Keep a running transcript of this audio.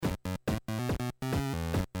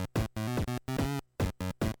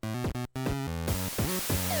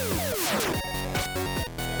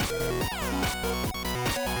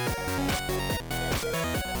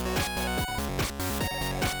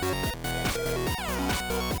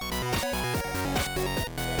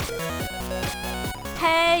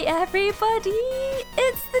Hi everybody!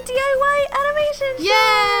 It's the DIY animation show!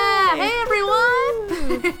 Yeah! Hey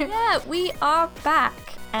everyone! Yeah, we are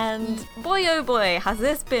back. And boy oh boy, has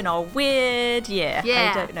this been a weird year.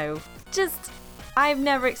 Yeah. I don't know. I've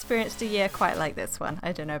never experienced a year quite like this one.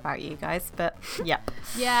 I don't know about you guys, but yeah.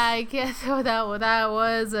 Yeah, I guess that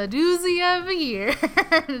was a doozy of a year.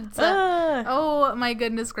 Oh my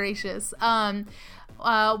goodness gracious.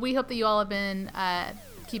 We hope that you all have been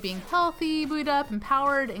keeping healthy, buoyed up,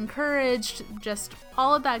 empowered, encouraged, just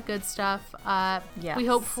all of that good stuff. Yes. We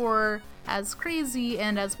hope for as crazy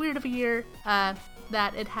and as weird of a year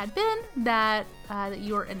that it had been, that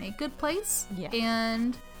you're in a good place. Yeah.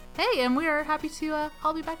 And hey, and we are happy to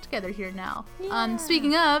all be back together here now. Yeah.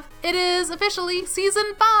 Speaking of, it is officially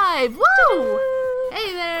season 5. Woo!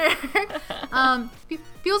 Hey there.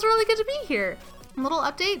 Feels really good to be here. A little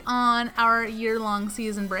update on our year-long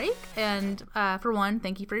season break, and for one,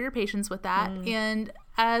 thank you for your patience with that. And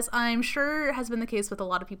as I'm sure has been the case with a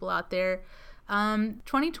lot of people out there,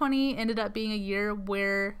 2020 ended up being a year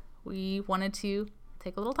where we wanted to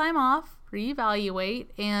take a little time off, reevaluate,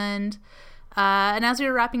 and as we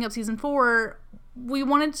were wrapping up season 4, we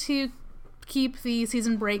wanted to keep the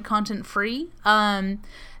season break content free.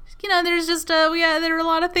 There's just there were a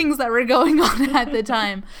lot of things that were going on at the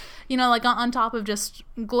time. Like on top of just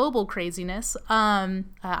global craziness.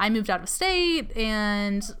 I moved out of state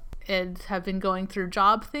and have been going through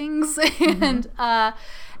job things, and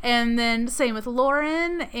then same with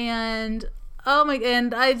Lauren, and oh my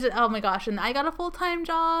gosh, and I got a full-time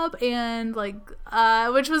job, and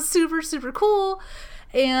which was super, super cool.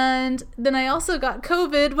 And then I also got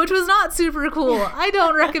COVID, which was not super cool. I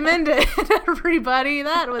don't recommend it, everybody.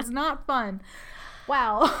 That was not fun.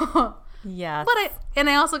 Wow. Yeah. And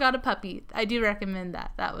I also got a puppy. I do recommend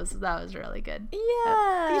that. That was really good.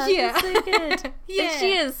 Yeah. Yeah. That's so good. Yeah. And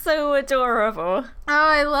she is so adorable. Oh,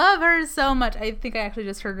 I love her so much. I think I actually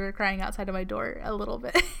just heard her crying outside of my door a little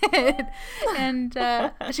bit. And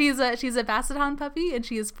she's a Basset Hound puppy, and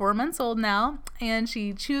she is 4 months old now, and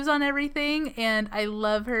she chews on everything, and I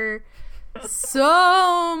love her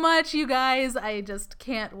so much, you guys. I just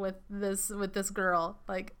can't with this girl.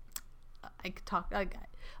 I could talk.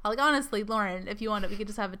 Honestly, Lauren, if you want it, we could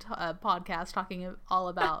just have a podcast talking all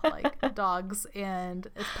about dogs and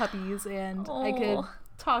puppies, and I could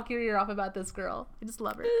talk your ear off about this girl. I just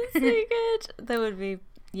love her. It's so good. That would be,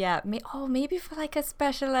 maybe for a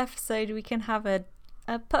special episode we can have a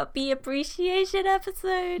puppy appreciation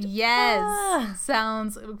episode. Yes,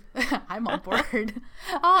 sounds. I'm on board.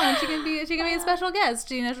 And she can be a special guest.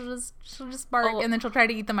 She'll just bark, and then she'll try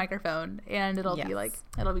to eat the microphone, and it'll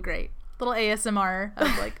be great. Little ASMR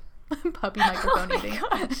of puppy microphone eating.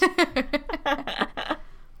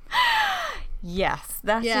 Yes,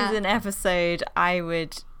 that is an episode I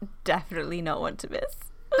would definitely not want to miss.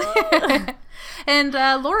 And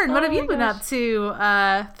Lauren, what have you been up to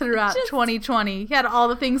throughout 2020? You had all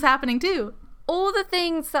the things happening too. All the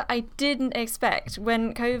things that I didn't expect.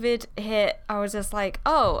 When COVID hit, I was just like,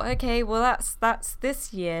 oh, okay, well that's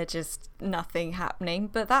this year, just nothing happening,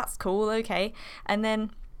 but that's cool, okay. And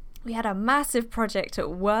then we had a massive project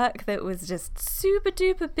at work that was just super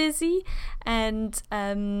duper busy, and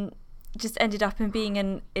just ended up in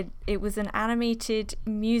being it was an animated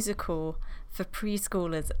musical for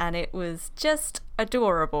preschoolers, and it was just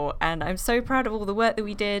adorable, and I'm so proud of all the work that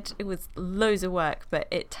we did. It was loads of work, but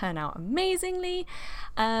it turned out amazingly.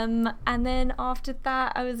 And then after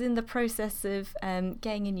that, I was in the process of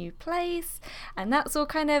getting a new place, and that's all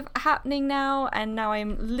kind of happening now, and now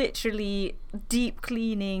I'm literally deep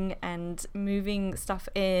cleaning and moving stuff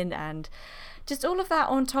in, and just all of that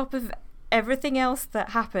on top of everything else that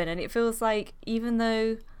happened. And it feels like, even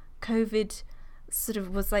though COVID sort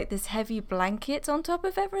of was this heavy blanket on top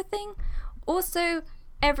of everything, also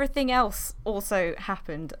everything else also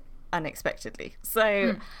happened unexpectedly.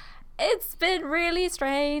 So it's been really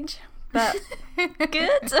strange, but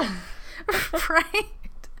good. Right.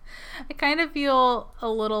 I kind of feel a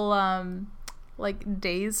little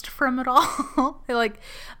dazed from it all.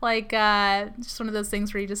 Just one of those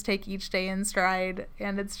things where you just take each day in stride,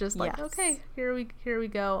 and it's just okay, here we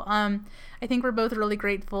go. I think we're both really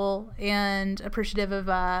grateful and appreciative of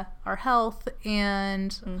our health,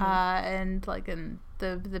 and and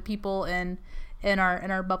the people in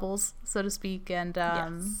our bubbles, so to speak, and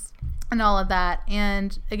and all of that.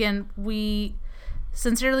 And again, we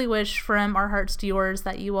sincerely wish from our hearts to yours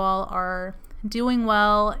that you all are doing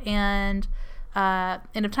well, and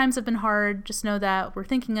if times have been hard, just know that we're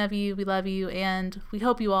thinking of you, we love you, and we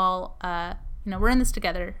hope you all we're in this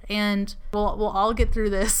together, and we'll all get through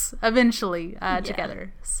this eventually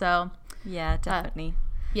together. So yeah, definitely.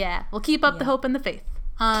 We'll keep up the hope and the faith.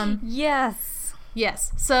 Yes.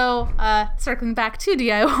 Yes. So, circling back to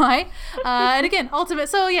DIY, and again,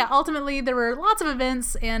 ultimately there were lots of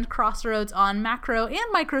events and crossroads on macro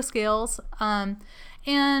and micro scales,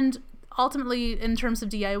 and ultimately in terms of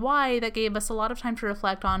DIY, that gave us a lot of time to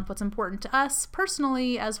reflect on what's important to us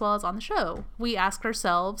personally as well as on the show. We ask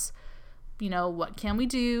ourselves, what can we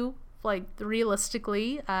do, like,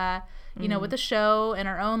 realistically, with the show and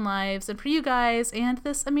our own lives and for you guys and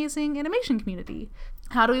this amazing animation community.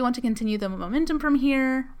 How do we want to continue the momentum from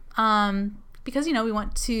here? Because, we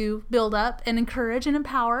want to build up and encourage and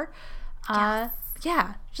empower. Yes.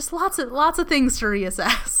 Yeah, just lots of things to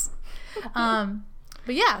reassess.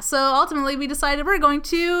 But yeah, so ultimately we decided we're going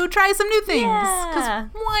to try some new things. Because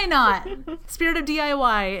why not? Spirit of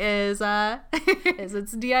DIY is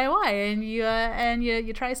it's DIY, and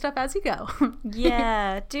you try stuff as you go.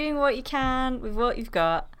 Yeah, doing what you can with what you've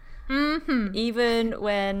got. Mm-hmm. Even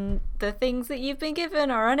when the things that you've been given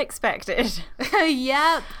are unexpected.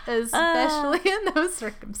 Yep, especially in those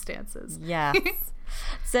circumstances. Yes.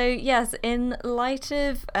 So yes, in light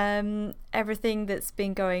of everything that's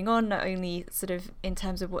been going on, not only sort of in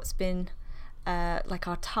terms of what's been like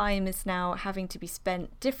our time is now having to be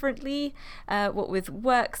spent differently, what with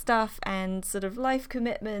work stuff and sort of life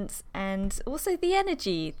commitments, and also the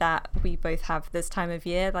energy that we both have this time of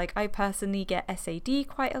year. Like, I personally get SAD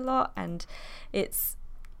quite a lot, and it's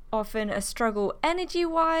often a struggle energy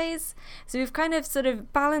wise. So we've kind of sort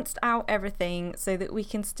of balanced out everything so that we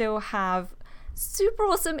can still have super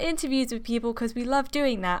awesome interviews with people, because we love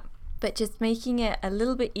doing that, but just making it a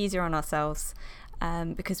little bit easier on ourselves,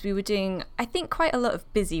 because we were doing, I think, quite a lot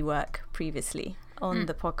of busy work previously on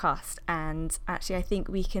the podcast, and actually I think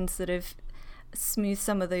we can sort of smooth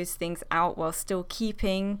some of those things out while still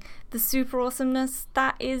keeping the super awesomeness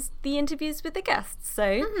that is the interviews with the guests.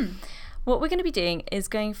 So what we're going to be doing is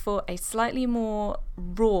going for a slightly more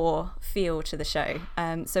raw feel to the show.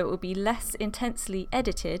 So it will be less intensely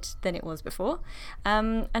edited than it was before.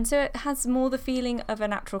 And so it has more the feeling of a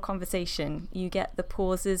natural conversation. You get the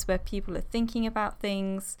pauses where people are thinking about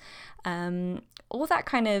things, all that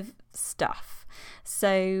kind of stuff.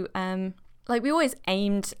 So like, we always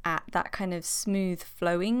aimed at that kind of smooth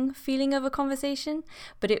flowing feeling of a conversation,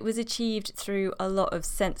 but it was achieved through a lot of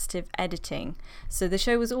sensitive editing. So the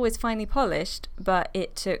show was always finely polished, but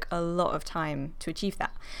it took a lot of time to achieve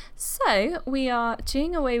that. So we are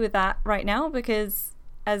doing away with that right now because,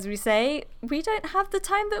 as we say, we don't have the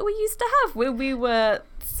time that we used to have, where we were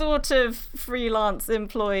sort of freelance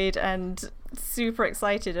employed and super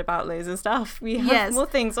excited about loads of stuff. We have more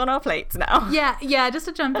things on our plates now. Yeah, just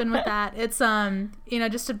to jump in with that, it's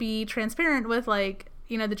just to be transparent with, like,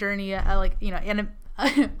 the journey, and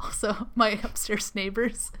also my upstairs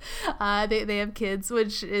neighbors, they have kids,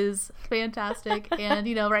 which is fantastic. And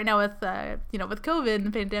right now with with COVID and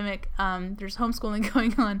the pandemic, there's homeschooling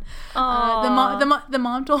going on. The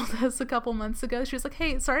mom told us a couple months ago, she was like,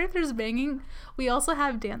 hey, sorry if there's banging, we also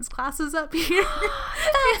have dance classes up here.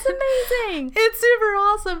 That's amazing. It's super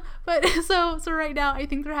awesome. But so right now I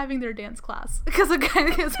think they're having their dance class, because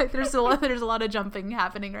like there's a lot of jumping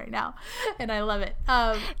happening right now, and I love it.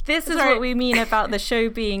 This is what we mean about the show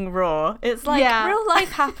being raw. It's like, real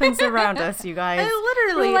life happens around us, you guys.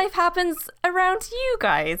 Literally, real life happens around you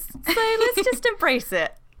guys. So let's just embrace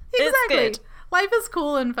it. Exactly. It's good. Life is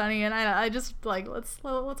cool and funny, and I just like, let's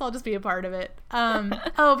all just be a part of it.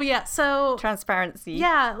 But yeah, so transparency.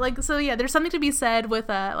 Yeah, there's something to be said with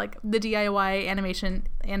like the DIY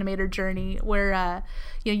animator journey, where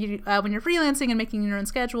you when you're freelancing and making your own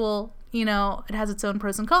schedule, it has its own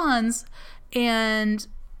pros and cons, and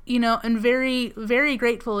and very, very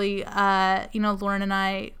gratefully, Lauren and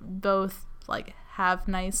I both like have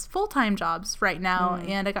nice full-time jobs right now,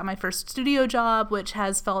 and I got my first studio job, which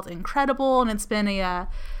has felt incredible, and it's been a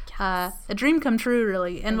dream come true,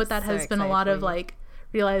 really. And with that has been a lot of like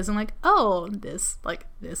realizing, like, oh, this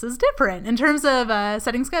is different in terms of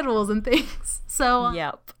setting schedules and things. So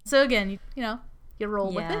so again, you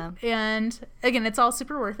roll with it, and again, it's all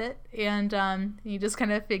super worth it, and you just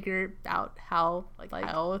kind of figure out how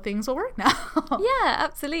things will work now.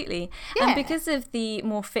 Absolutely. And because of the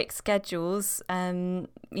more fixed schedules,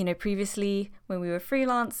 previously when we were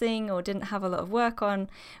freelancing or didn't have a lot of work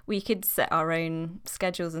on, we could set our own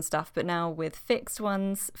schedules and stuff, but now with fixed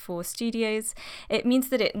ones for studios, it means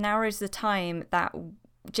that it narrows the time that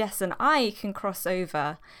Jess and I can cross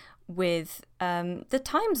over with the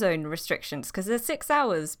time zone restrictions, because there's 6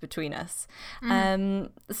 hours between us.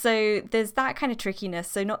 So there's that kind of trickiness.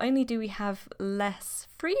 So not only do we have less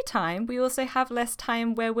free time, we also have less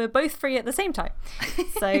time where we're both free at the same time.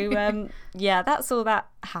 So that's all that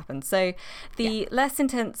happens. So the less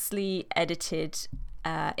intensely edited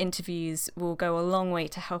interviews will go a long way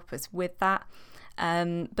to help us with that.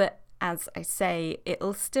 But as I say,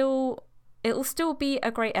 it'll still be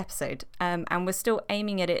a great episode, and we're still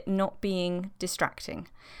aiming at it not being distracting.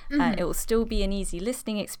 It will still be an easy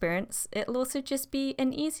listening experience. It'll also just be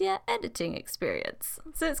an easier editing experience.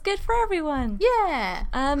 So it's good for everyone. Yeah.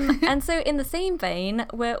 And so in the same vein,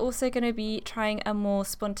 we're also going to be trying a more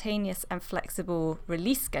spontaneous and flexible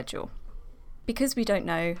release schedule. Because we don't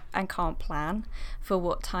know and can't plan for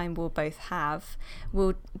what time we'll both have,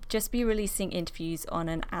 we'll just be releasing interviews on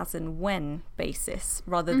an as and when basis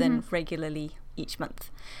rather than regularly each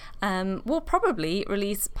month. We'll probably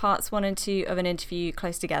release parts 1 and 2 of an interview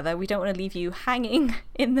close together. We don't want to leave you hanging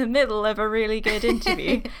in the middle of a really good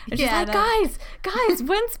interview. And she's like, guys,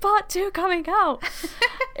 when's part 2 coming out?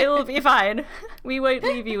 It will be fine. We won't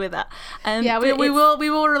leave you with that. We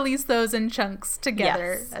will release those in chunks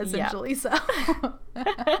together, essentially. So.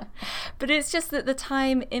 But it's just that the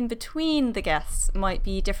time in between the guests might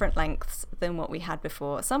be different lengths than what we had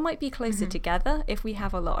before. Some might be closer together if we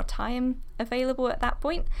have a lot of time available at that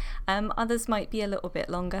point. Others might be a little bit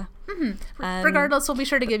longer. Regardless, we'll be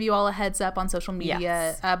sure to give you all a heads up on social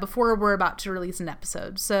media before we're about to release an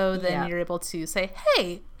episode. So then you're able to say,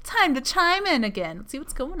 hey, time to chime in again. Let's see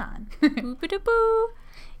what's going on. Boo-ba-da-boo.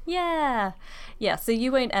 Yeah, so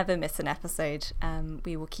you won't ever miss an episode.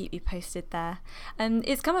 We will keep you posted there.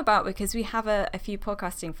 It's come about because we have a few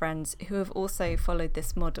podcasting friends who have also followed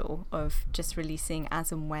this model of just releasing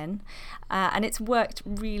as and when, and it's worked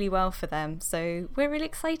really well for them. So we're really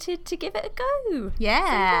excited to give it a go.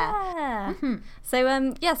 Yeah.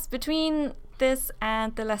 So yes, between this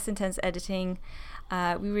and the less intense editing,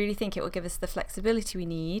 we really think it will give us the flexibility we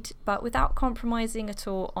need, but without compromising at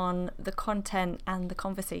all on the content and the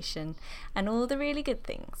conversation and all the really good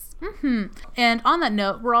things. And on that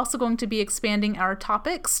note, we're also going to be expanding our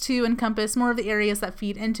topics to encompass more of the areas that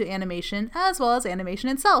feed into animation, as well as animation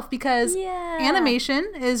itself, because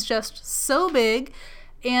animation is just so big,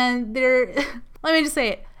 and let me just say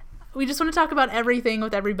it. We just want to talk about everything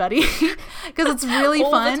with everybody because it's really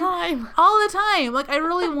fun. All the time. Like, I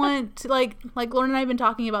really want to, like Lauren and I have been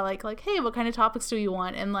talking about like, hey, what kind of topics do you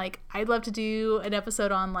want? And like, I'd love to do an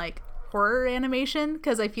episode on like horror animation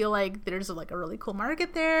because I feel like there's like a really cool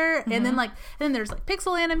market there. And then there's like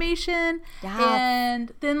pixel animation.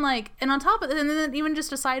 And then like, and on top of it, and then even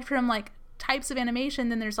just aside from like types of animation,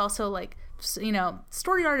 then there's also like, you know,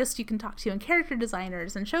 story artists you can talk to and character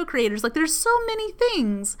designers and show creators. Like, there's so many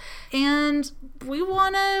things, and we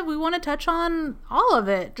wanna touch on all of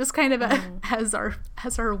it, just kind of as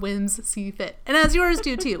our whims see fit, and as yours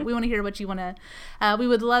do too. We want to hear what you want to. We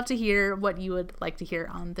would love to hear what you would like to hear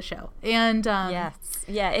on the show. And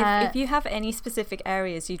if you have any specific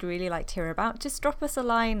areas you'd really like to hear about, just drop us a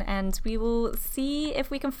line, and we will see if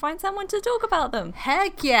we can find someone to talk about them.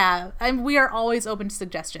 Heck yeah! And we are always open to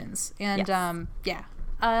suggestions. And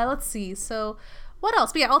let's see. So what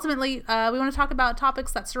else? But yeah, ultimately, we want to talk about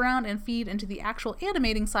topics that surround and feed into the actual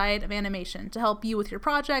animating side of animation to help you with your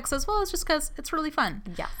projects, as well as just because it's really fun.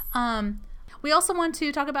 Yeah. We also want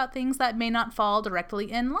to talk about things that may not fall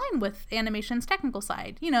directly in line with animation's technical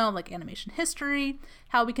side, you know, like animation history,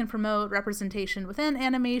 how we can promote representation within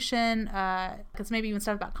animation, because maybe even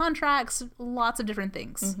stuff about contracts, lots of different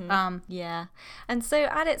things. And so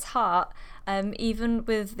at its heart, even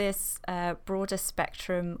with this broader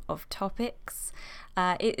spectrum of topics,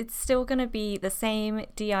 it's still going to be the same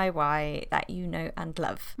DIY that you know and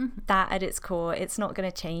love. That at its core, it's not going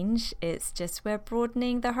to change. It's just we're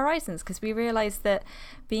broadening the horizons because we realize that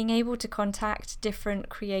being able to contact different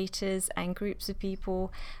creators and groups of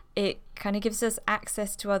people, it kind of gives us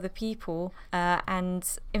access to other people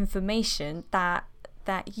and information that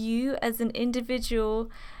you as an individual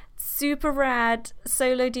super rad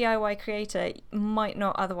solo DIY creator might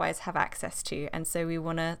not otherwise have access to. And so we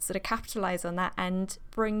want to sort of capitalize on that and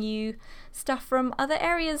bring you stuff from other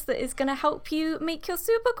areas that is going to help you make your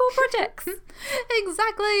super cool projects.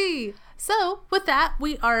 Exactly. So with that,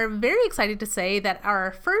 we are very excited to say that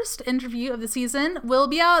our first interview of the season will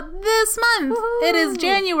be out this month. Woo-hoo! It is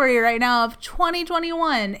January right now of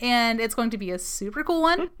 2021, and it's going to be a super cool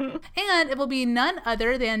one. And it will be none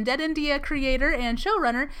other than DeadEndia creator and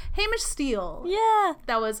showrunner Hamish Steele. Yeah.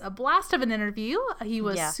 That was a blast of an interview. He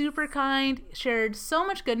was super kind, shared so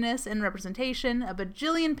much goodness and representation, a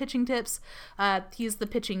bajillion pitching tips. He's the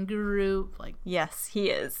pitching guru. Yes,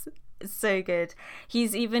 he is. So good.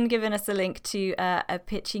 He's even given us a link to a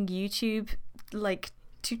pitching YouTube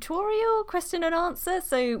tutorial question and answer,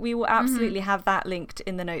 so we will absolutely have that linked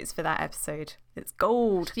in the notes for that episode. It's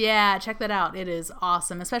gold. Yeah, check that out. It is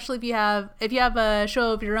awesome, especially if you have a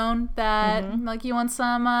show of your own that like you want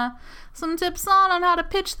some tips on how to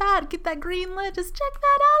pitch that, get that green lit. Just check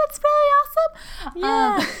that out. It's really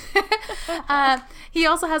awesome. Yeah. He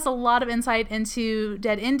also has a lot of insight into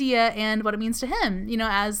DeadEndia and what it means to him. You know,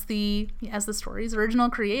 as the story's original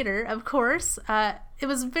creator, of course. It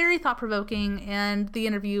was very thought provoking, and the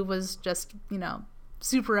interview was just, you know,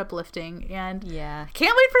 super uplifting, and yeah,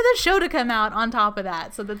 can't wait for the show to come out on top of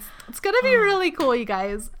that. So it's gonna be really cool, you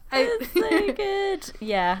guys. It's so good.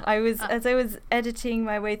 Yeah, as I was editing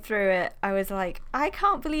my way through it, I was like, I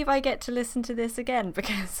can't believe I get to listen to this again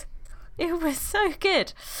because it was so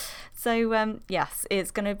good. So yes, it's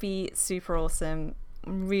gonna be super awesome.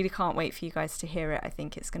 Really can't wait for you guys to hear it. I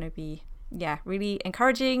think it's gonna be really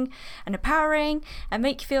encouraging and empowering and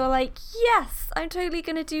make you feel like, yes, I'm totally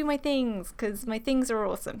gonna do my things because my things are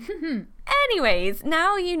awesome. Anyways,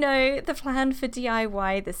 now you know the plan for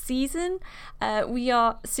DIY this season. We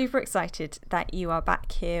are super excited that you are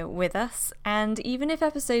back here with us, and even if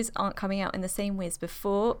episodes aren't coming out in the same way as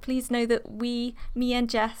before, please know that me and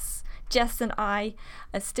Jess and I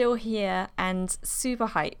are still here and super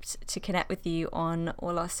hyped to connect with you on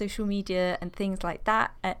all our social media and things like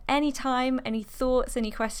that at any time. Any thoughts,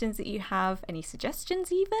 any questions that you have, any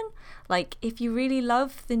suggestions even. Like, if you really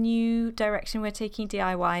love the new direction we're taking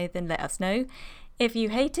DIY, then let us know. If you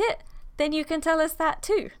hate it, then you can tell us that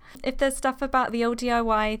too. If there's stuff about the old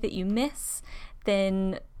DIY that you miss,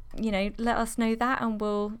 then you know, let us know that and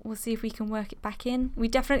we'll see if we can work it back in. We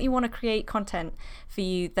definitely want to create content for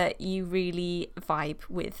you that you really vibe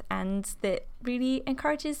with and that really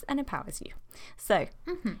encourages and empowers you. So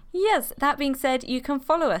yes, that being said, you can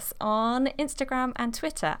follow us on Instagram and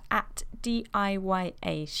Twitter at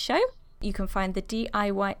DIYA Show. You can find the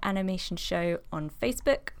DIY Animation Show on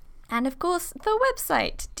Facebook. And of course, the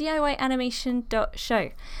website,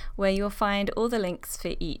 DIYanimation.show, where you'll find all the links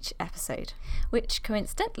for each episode, which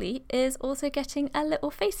coincidentally is also getting a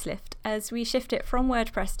little facelift as we shift it from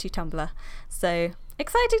WordPress to Tumblr. So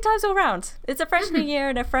exciting times all around. It's a fresh new year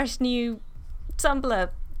and a fresh new Tumblr.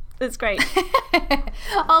 It's great.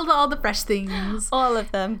 all the fresh things. All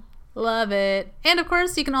of them. Love it. And of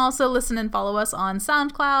course, you can also listen and follow us on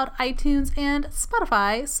SoundCloud, iTunes, and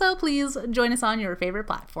Spotify. So please join us on your favorite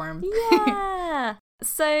platform. Yeah.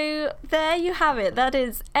 So there you have it. That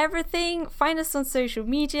is everything. Find us on social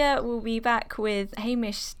media. We'll be back with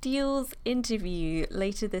Hamish Steele's interview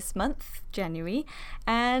later this month, January.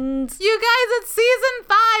 And you guys, it's season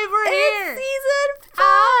 5. We're here. Season 5.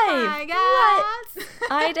 Oh my God.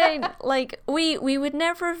 What? I don't like. We would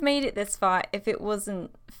never have made it this far if it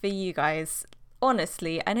wasn't for you guys.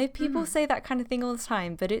 Honestly, I know people say that kind of thing all the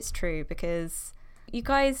time, but it's true because you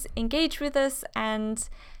guys engage with us and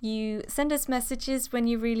you send us messages when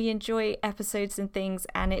you really enjoy episodes and things,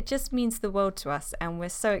 and it just means the world to us, and we're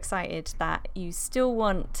so excited that you still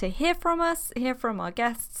want to hear from us, hear from our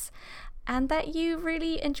guests, and that you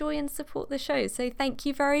really enjoy and support the show. So thank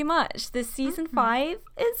you very much. This season 5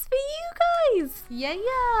 is for you guys.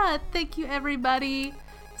 Yeah. Thank you, everybody.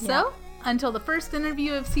 So until the first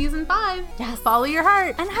interview of season 5, follow your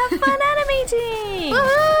heart and have fun animating.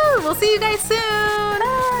 Woohoo! We'll see you guys soon.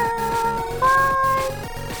 Bye. Bye.